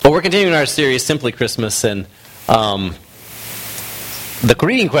Well, we're continuing our series, Simply Christmas, and the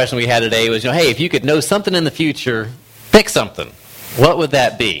reading question we had today was, hey, if you could know something in the future, pick something. What would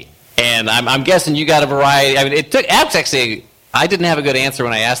that be? And I'm guessing you got a variety. I mean, actually, I didn't have a good answer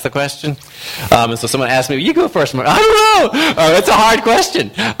when I asked the question. And so someone asked me, you go first. Like, I don't know. It's a hard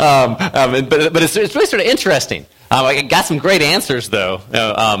question. But it's really sort of interesting. I got some great answers, though.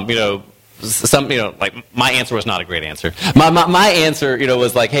 Like my answer was not a great answer. My answer,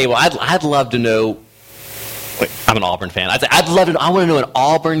 was like, hey, well, I'd love to know. I'm an Auburn fan. I'd love to. I want to know an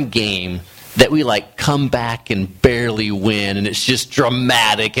Auburn game that we come back and barely win, and it's just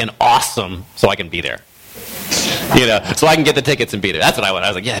dramatic and awesome, so I can be there. So I can get the tickets and be there. That's what I want. I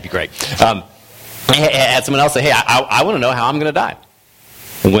was like, yeah, that'd be great. I had someone else say, hey, I want to know how I'm going to die,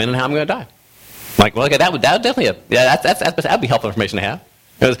 when and how I'm going to die. I'm like, well, okay, that would definitely that'd be helpful information to have.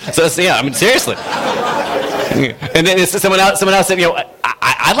 So yeah, I mean, seriously. And then someone else said,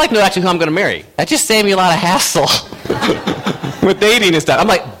 I'd like to know actually who I'm going to marry. That just saved me a lot of hassle with dating and stuff. I'm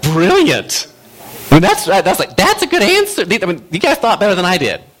like, brilliant. I mean, that's a good answer. I mean, you guys thought better than I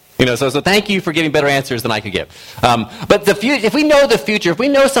did. So thank you for giving better answers than I could give. But if we know the future, if we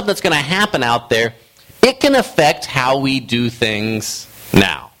know something that's going to happen out there, it can affect how we do things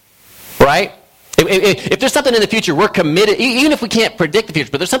now, right? If there's something in the future we're committed, even if we can't predict the future,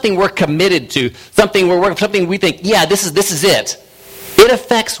 but there's something we're committed to, something we think, yeah, this is it. It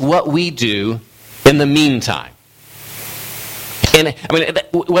affects what we do in the meantime. And I mean,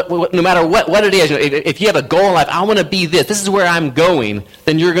 no matter what it is, if you have a goal in life, I want to be this. This is where I'm going.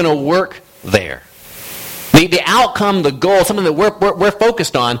 Then you're going to work there. The outcome, the goal, something that we're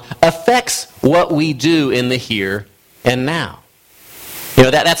focused on, affects what we do in the here and now.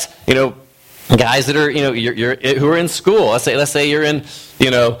 That's guys that are who are in school. Let's say you're in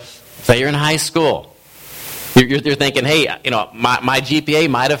high school. You're thinking, hey, my GPA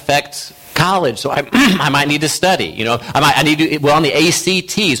might affect college, so I might need to study. I need to on the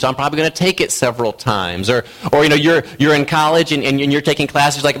ACT, so I'm probably going to take it several times. Or you're in college and you're taking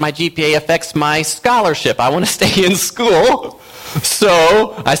classes like my GPA affects my scholarship. I want to stay in school.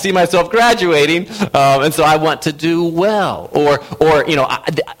 So I see myself graduating, and so I want to do well. Or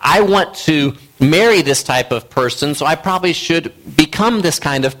I want to marry this type of person, so I probably should become this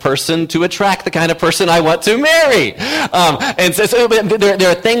kind of person to attract the kind of person I want to marry. And so there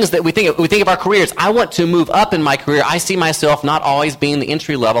are things that we think of our careers. I want to move up in my career. I see myself not always being the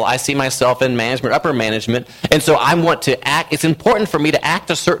entry level. I see myself in management, upper management, and so I want to act. It's important for me to act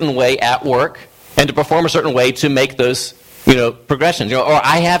a certain way at work and to perform a certain way to make those progressions. Or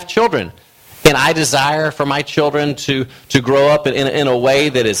I have children, and I desire for my children to grow up in a way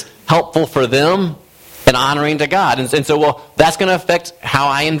that is helpful for them and honoring to God. And so, that's going to affect how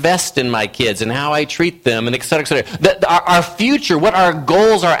I invest in my kids and how I treat them, and et cetera, et cetera. Our future, what our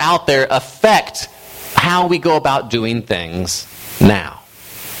goals are out there, affect how we go about doing things now.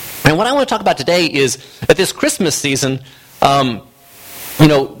 And what I want to talk about today is that this Christmas season,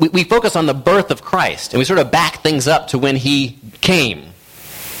 we focus on the birth of Christ, and we sort of back things up to when he came,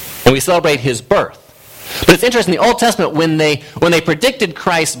 and we celebrate his birth. But it's interesting, the Old Testament, when they predicted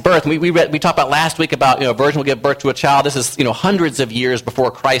Christ's birth, and we talked about last week about, a virgin will give birth to a child. This is, hundreds of years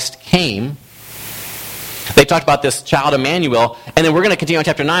before Christ came. They talked about this child Emmanuel, and then we're going to continue on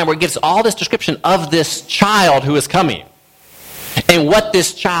chapter 9, where it gives all this description of this child who is coming and what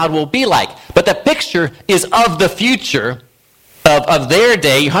this child will be like. But the picture is of the future of their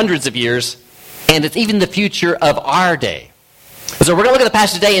day, hundreds of years, and it's even the future of our day. So we're going to look at the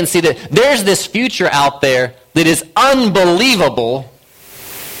passage today and see that there's this future out there that is unbelievable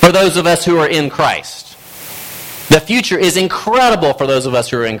for those of us who are in Christ. The future is incredible for those of us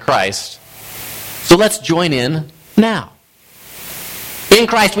who are in Christ. So let's join in now. In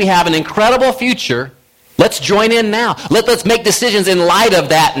Christ we have an incredible future. Let's join in now. Let's make decisions in light of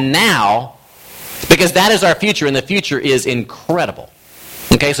that now, because that is our future, and the future is incredible.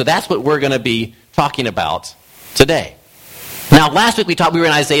 Okay, so that's what we're going to be talking about today. Now, last week we were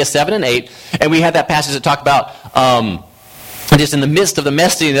in Isaiah 7 and 8, and we had that passage that talked about just in the midst of the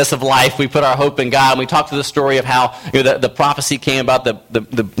messiness of life, we put our hope in God, and we talked to the story of how the prophecy came about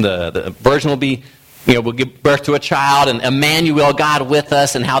the virgin will give birth to a child, and Emmanuel, God with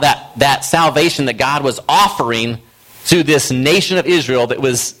us, and how that salvation that God was offering to this nation of Israel that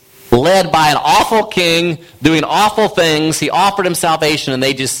was led by an awful king doing awful things. He offered him salvation, and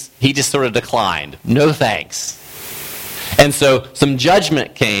he just sort of declined. No thanks. And so some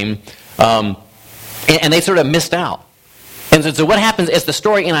judgment came, and they sort of missed out. And so what happens as the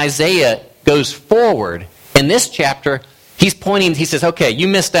story in Isaiah goes forward, in this chapter, he says, okay, you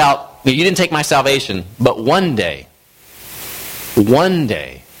missed out, you didn't take my salvation, but one day,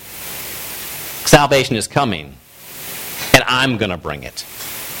 salvation is coming, and I'm going to bring it.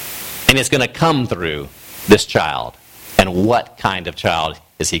 And it's going to come through this child. And what kind of child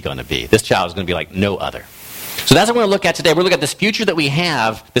is he going to be? This child is going to be like no other. So that's what we're going to look at today. We're going to look at this future that we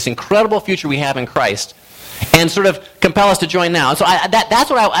have, this incredible future we have in Christ, and sort of compel us to join now. And so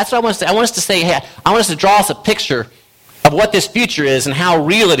that's what I want us to say. I want us to say, hey, I want us to draw us a picture of what this future is and how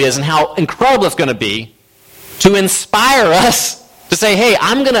real it is and how incredible it's going to be, to inspire us to say, hey,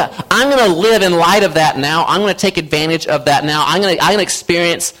 I'm gonna live in light of that now. I'm going to take advantage of that now. I'm going to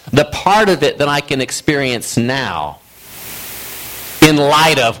experience the part of it that I can experience now, in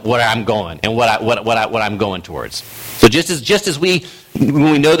light of where I'm going and what I'm going towards. So just as when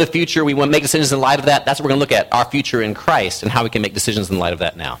we know the future, we want to make decisions in light of that. That's what we're going to look at, our future in Christ and how we can make decisions in light of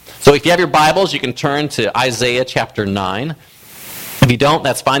that now. So if you have your Bibles, you can turn to Isaiah chapter 9. If you don't,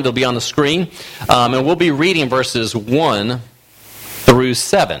 that's fine. They'll be on the screen. And we'll be reading verses 1 through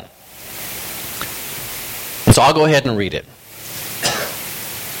 7. And so I'll go ahead and read it.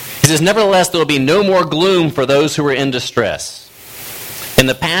 He says, "Nevertheless, there will be no more gloom for those who are in distress. In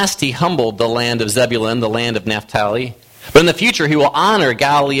the past, he humbled the land of Zebulun, the land of Naphtali. But in the future, he will honor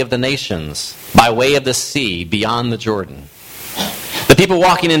Galilee of the nations by way of the sea beyond the Jordan. The people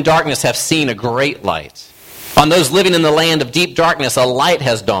walking in darkness have seen a great light. On those living in the land of deep darkness, a light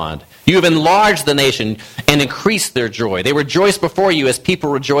has dawned. You have enlarged the nation and increased their joy. They rejoice before you as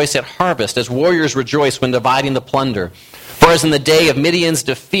people rejoice at harvest, as warriors rejoice when dividing the plunder. For as in the day of Midian's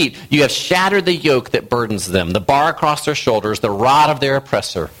defeat, you have shattered the yoke that burdens them, the bar across their shoulders, the rod of their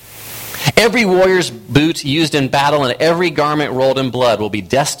oppressor. Every warrior's boot used in battle and every garment rolled in blood will be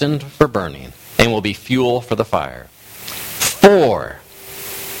destined for burning and will be fuel for the fire. For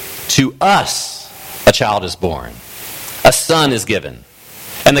to us a child is born, a son is given,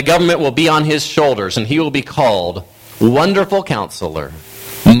 and the government will be on his shoulders, and he will be called Wonderful Counselor,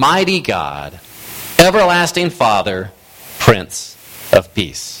 Mighty God, Everlasting Father, Prince of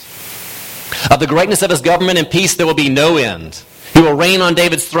Peace. Of the greatness of his government and peace there will be no end. He will reign on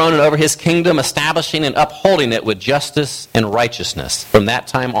David's throne and over his kingdom, establishing and upholding it with justice and righteousness from that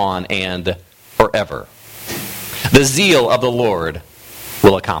time on and forever. The zeal of the Lord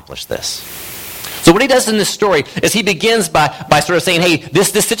will accomplish this." So what he does in this story is he begins by sort of saying, hey, this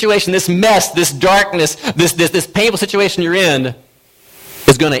situation, this mess, this darkness, this painful situation you're in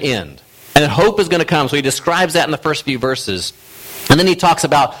is going to end. And hope is going to come. So he describes that in the first few verses. And then he talks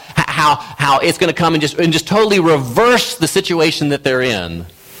about how it's going to come and just totally reverse the situation that they're in. And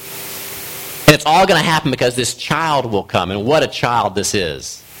it's all going to happen because this child will come. And what a child this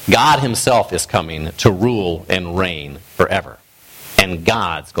is. God himself is coming to rule and reign forever. And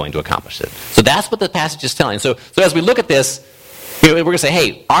God's going to accomplish it. So that's what the passage is telling. So as we look at this, we're going to say,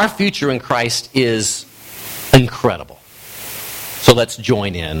 hey, our future in Christ is incredible. So let's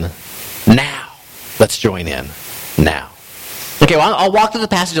join in now. Let's join in now. Okay, well, I'll walk through the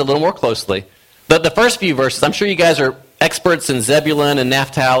passage a little more closely. But the first few verses, I'm sure you guys are experts in Zebulun and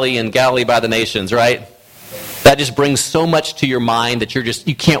Naphtali and Galilee by the nations, right? That just brings so much to your mind that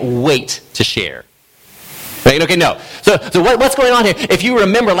you can't wait to share. Right? Okay, no. So what's going on here? If you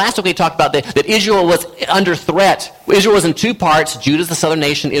remember, last week we talked about that Israel was under threat. Israel was in two parts. Judah's the southern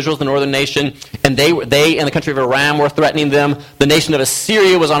nation, Israel's the northern nation, and they in the country of Aram were threatening them. The nation of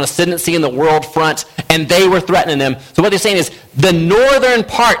Assyria was on ascendancy in the world front, and they were threatening them. So what they're saying is the northern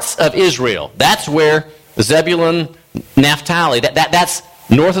parts of Israel, that's where Zebulun, Naphtali, that's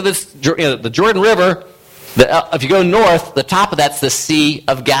north of the Jordan River. If you go north, the top of that's the Sea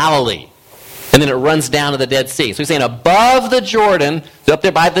of Galilee. And then it runs down to the Dead Sea. So he's saying above the Jordan, so up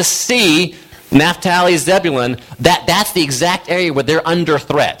there by the sea, Naphtali, Zebulun, that's the exact area where they're under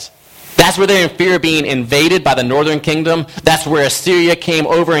threat. That's where they're in fear of being invaded by the northern kingdom. That's where Assyria came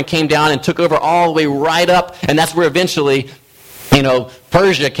over and came down and took over all the way right up. And that's where eventually,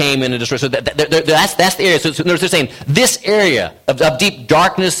 Persia came in and destroyed. So that's the area. So they're saying this area of deep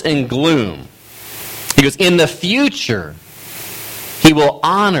darkness and gloom. He goes, in the future, he will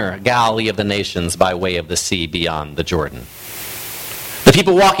honor Galilee of the nations by way of the sea beyond the Jordan. The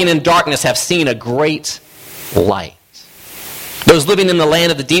people walking in darkness have seen a great light. Those living in the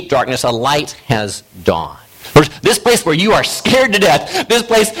land of the deep darkness, a light has dawned. This place where you are scared to death, this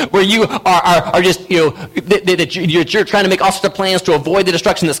place where you are just, you're trying to make all sorts of plans to avoid the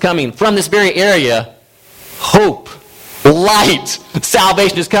destruction that's coming. From this very area, hope, light,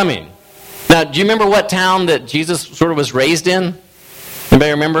 salvation is coming. Now, do you remember what town that Jesus sort of was raised in?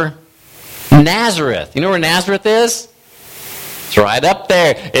 Anybody remember? Nazareth. You know where Nazareth is? It's right up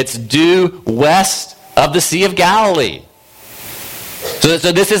there. It's due west of the Sea of Galilee. So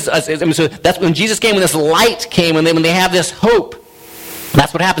this is so that's when Jesus came, when this light came, when they have this hope.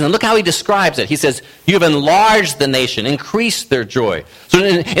 That's what happens. And look how he describes it. He says, you have enlarged the nation, increased their joy. So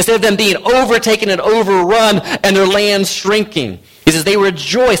instead of them being overtaken and overrun and their land shrinking, he says they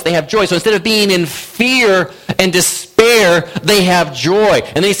rejoice, they have joy. So instead of being in fear and despair, they have joy.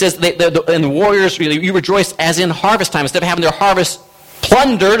 And then he says, and the warriors, you rejoice as in harvest time. Instead of having their harvest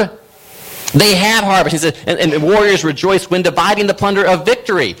plundered, they have harvest. He said, and warriors rejoice when dividing the plunder of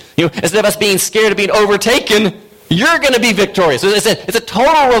victory. Instead of us being scared of being overtaken, you're going to be victorious. So it's a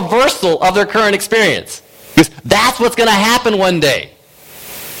total reversal of their current experience. Because that's what's going to happen one day.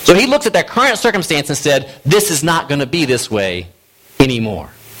 So he looks at their current circumstance and said, this is not going to be this way anymore.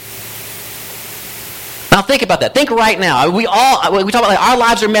 Now think about that. Think right now. We talk about like our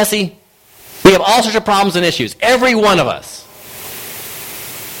lives are messy. We have all sorts of problems and issues. Every one of us.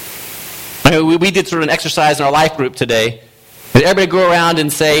 We did sort of an exercise in our life group today. Everybody go around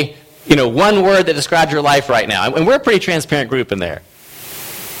and say, one word that describes your life right now. And we're a pretty transparent group in there.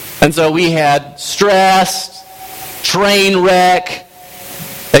 And so we had stressed, train wreck,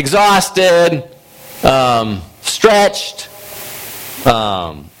 exhausted, stretched,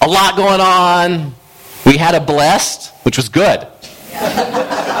 a lot going on. We had a blessed, which was good.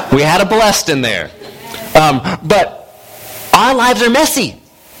 We had a blessed in there. But our lives are messy.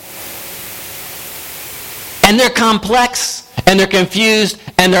 And they're complex, and they're confused,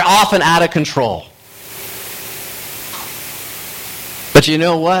 and they're often out of control. But you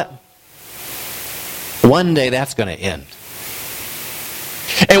know what? One day that's going to end.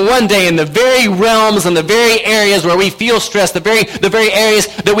 And one day in the very realms and the very areas where we feel stressed, the very areas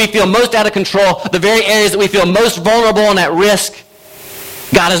that we feel most out of control, the very areas that we feel most vulnerable and at risk,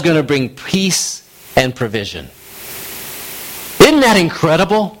 God is going to bring peace and provision. Isn't that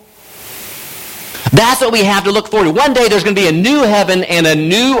incredible? That's what we have to look forward to. One day there's going to be a new heaven and a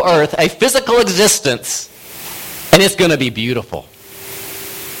new earth, a physical existence, and it's going to be beautiful.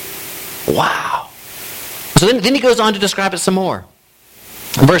 Wow. So then he goes on to describe it some more.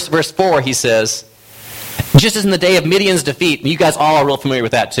 Verse 4, he says, just as in the day of Midian's defeat, and you guys all are real familiar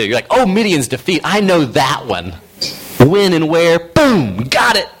with that too. You're like, oh, Midian's defeat, I know that one. When and where, boom,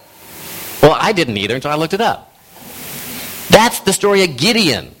 got it. Well, I didn't either until I looked it up. That's the story of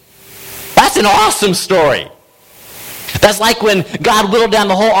Gideon. That's an awesome story. That's like when God whittled down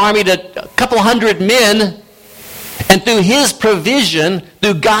the whole army to a couple hundred men, and through his provision,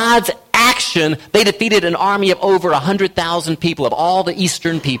 through God's action, they defeated an army of over 100,000 people, of all the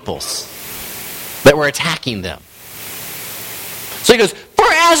eastern peoples that were attacking them. So he goes, for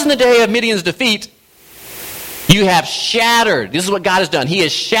as in the day of Midian's defeat, you have shattered. This is what God has done. He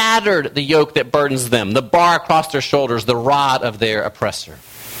has shattered the yoke that burdens them, the bar across their shoulders, the rod of their oppressor.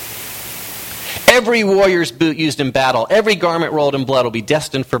 Every warrior's boot used in battle, every garment rolled in blood will be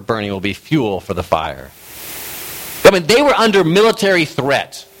destined for burning, will be fuel for the fire. I mean, they were under military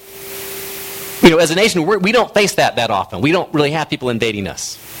threat. As a nation, we don't face that often. We don't really have people invading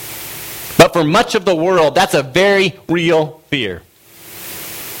us. But for much of the world, that's a very real fear.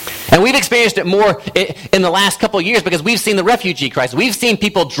 And we've experienced it more in the last couple of years because we've seen the refugee crisis. We've seen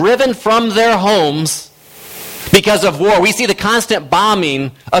people driven from their homes because of war. We see the constant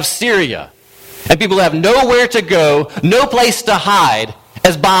bombing of Syria. And people have nowhere to go, no place to hide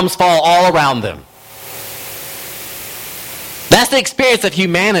as bombs fall all around them. That's the experience of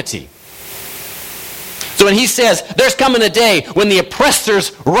humanity. So when he says, there's coming a day when the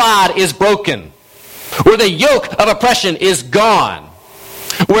oppressor's rod is broken, where the yoke of oppression is gone,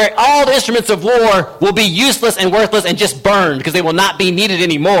 where all the instruments of war will be useless and worthless and just burned because they will not be needed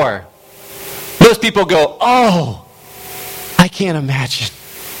anymore. Those people go, oh, I can't imagine.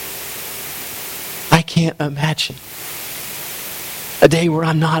 I can't imagine a day where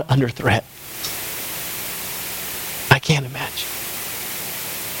I'm not under threat. I can't imagine.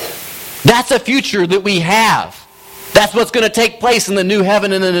 That's a future that we have. That's what's going to take place in the new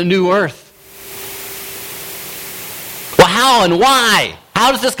heaven and in the new earth. Well, how and why?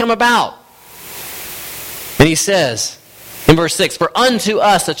 How does this come about? And he says in verse 6, for unto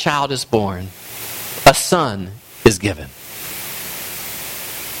us a child is born, a son is given.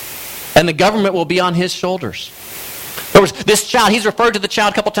 And the government will be on his shoulders. In other words, this child, he's referred to the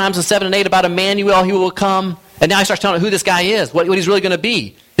child a couple times in 7 and 8 about Emmanuel, he will come. And now he starts telling who this guy is, what he's really going to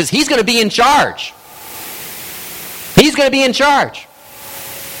be. Because he's going to be in charge. He's going to be in charge.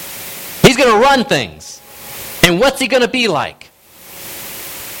 He's going to run things. And what's he going to be like?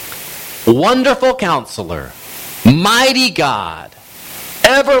 Wonderful Counselor, Mighty God,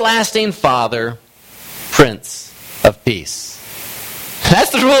 Everlasting Father, Prince of Peace.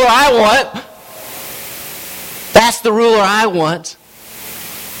 That's the ruler I want. That's the ruler I want.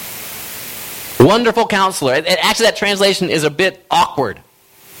 Wonderful Counselor. Actually, that translation is a bit awkward.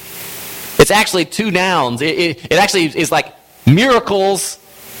 It's actually two nouns. It actually is like miracles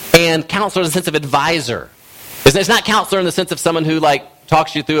and counselor in the sense of advisor. It's not counselor in the sense of someone who like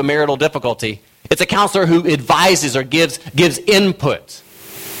talks you through a marital difficulty. It's a counselor who advises or gives input.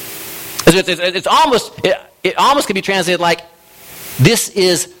 It almost can be translated like, this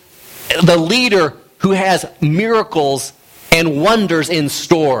is the leader who has miracles and wonders in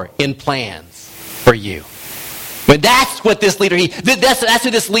store, in plans for you. But that's what this leader, that's who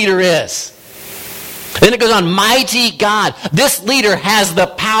this leader is. Then it goes on, mighty God. This leader has the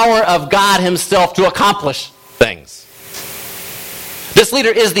power of God himself to accomplish things. This leader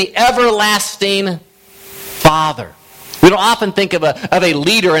is the everlasting Father. We don't often think of a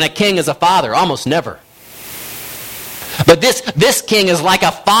leader and a king as a father, almost never. But this king is like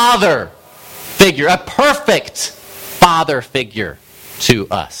a father figure, a perfect father figure to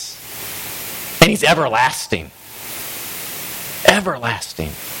us. And he's everlasting.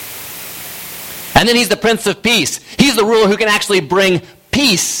 Everlasting. And then he's the Prince of Peace. He's the ruler who can actually bring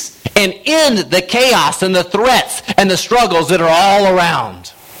peace and end the chaos and the threats and the struggles that are all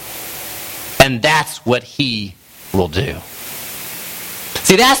around. And that's what he will do.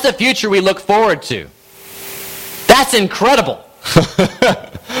 See, that's the future we look forward to. That's incredible.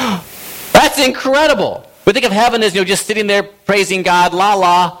 That's incredible. We think of heaven as just sitting there praising God, la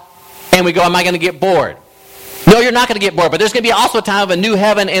la, and we go, am I going to get bored? No, you're not going to get bored, but there's going to be also a time of a new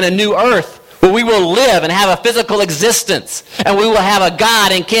heaven and a new earth where we will live and have a physical existence, and we will have a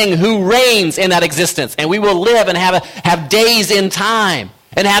God and King who reigns in that existence, and we will live and have days in time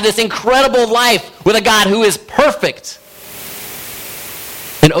and have this incredible life with a God who is perfect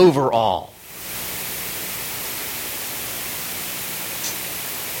and over all.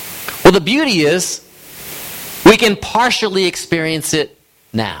 Well, the beauty is we can partially experience it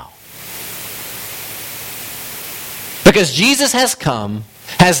now. Because Jesus has come,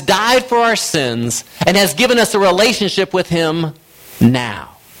 has died for our sins, and has given us a relationship with him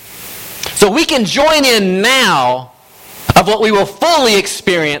now. So we can join in now of what we will fully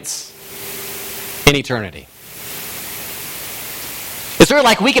experience in eternity. It's sort of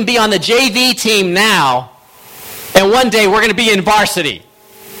like we can be on the JV team now, and one day we're going to be in varsity.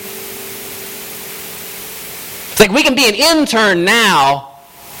 It's like we can be an intern now,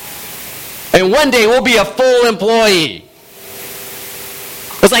 and one day we'll be a full employee.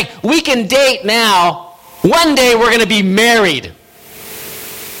 It's like we can date now, one day we're going to be married.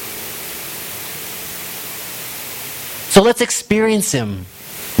 So let's experience him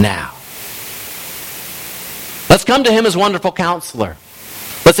now. Let's come to him as wonderful counselor.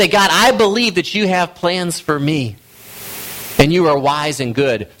 Let's say, God, I believe that you have plans for me, and you are wise and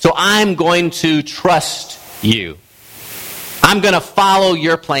good. So I'm going to trust you. I'm going to follow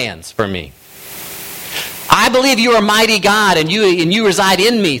your plans for me. I believe you are mighty God, and you reside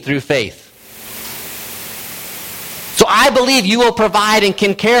in me through faith. So I believe you will provide and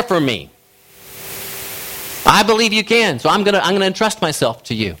can care for me. I believe you can, so I'm going to entrust myself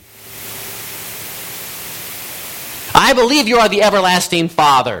to you. I believe you are the everlasting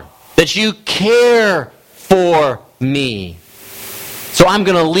Father, that you care for me. So I'm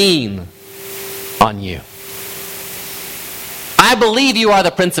going to lean on you. I believe you are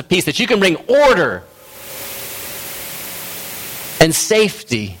the Prince of Peace, that you can bring order and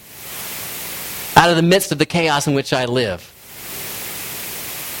safety out of the midst of the chaos in which I live.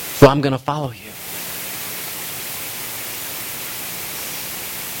 So I'm going to follow you.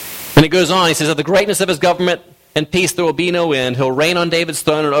 And it goes on, he says, of the greatness of his government and peace there will be no end. He'll reign on David's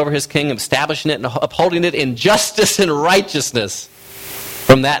throne and over his kingdom, establishing it and upholding it in justice and righteousness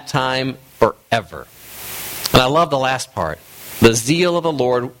from that time forever. And I love the last part. The zeal of the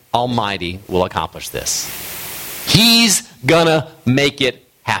Lord Almighty will accomplish this. He's gonna make it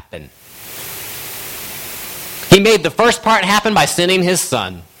happen. He made the first part happen by sending his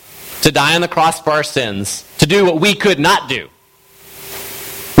son to die on the cross for our sins, to do what we could not do.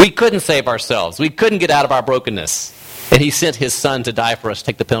 We couldn't save ourselves. We couldn't get out of our brokenness. And he sent his son to die for us,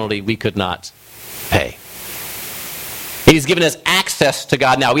 take the penalty we could not pay. He's given us access to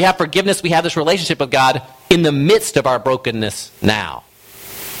God now. We have forgiveness. We have this relationship with God in the midst of our brokenness now.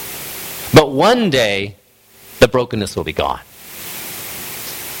 But one day, the brokenness will be gone.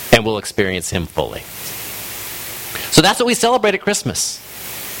 And we'll experience him fully. So that's what we celebrate at Christmas.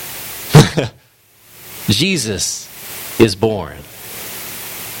 Jesus is born.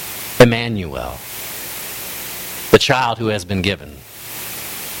 Emmanuel, the child who has been given.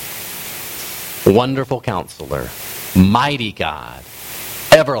 Wonderful Counselor, mighty God,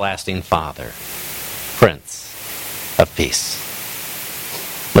 everlasting Father, Prince of Peace.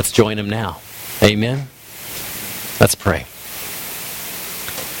 Let's join him now. Amen. Let's pray.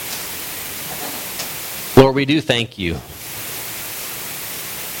 Lord, we do thank you.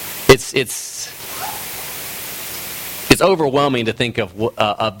 It's overwhelming to think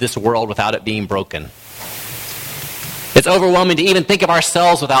of this world without it being broken. It's overwhelming to even think of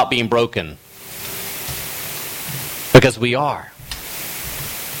ourselves without being broken. Because we are.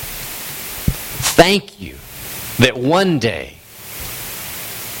 Thank you that one day,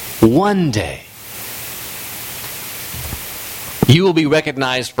 you will be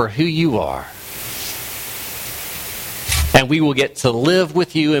recognized for who you are. And we will get to live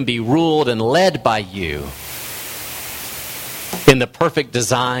with you and be ruled and led by you in the perfect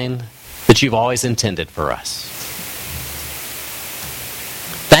design that you've always intended for us.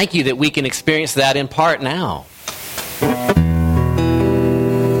 Thank you that we can experience that in part now.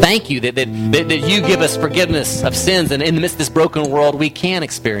 Thank you that you give us forgiveness of sins, and in the midst of this broken world, we can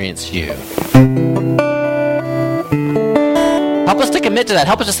experience you. Help us to commit to that.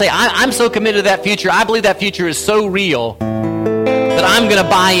 Help us to say, I'm so committed to that future. I believe that future is so real that I'm going to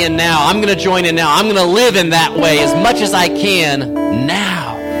buy in now. I'm going to join in now. I'm going to live in that way as much as I can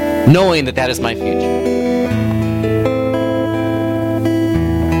now, knowing that that is my future.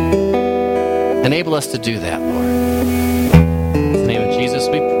 Enable us to do that, Lord.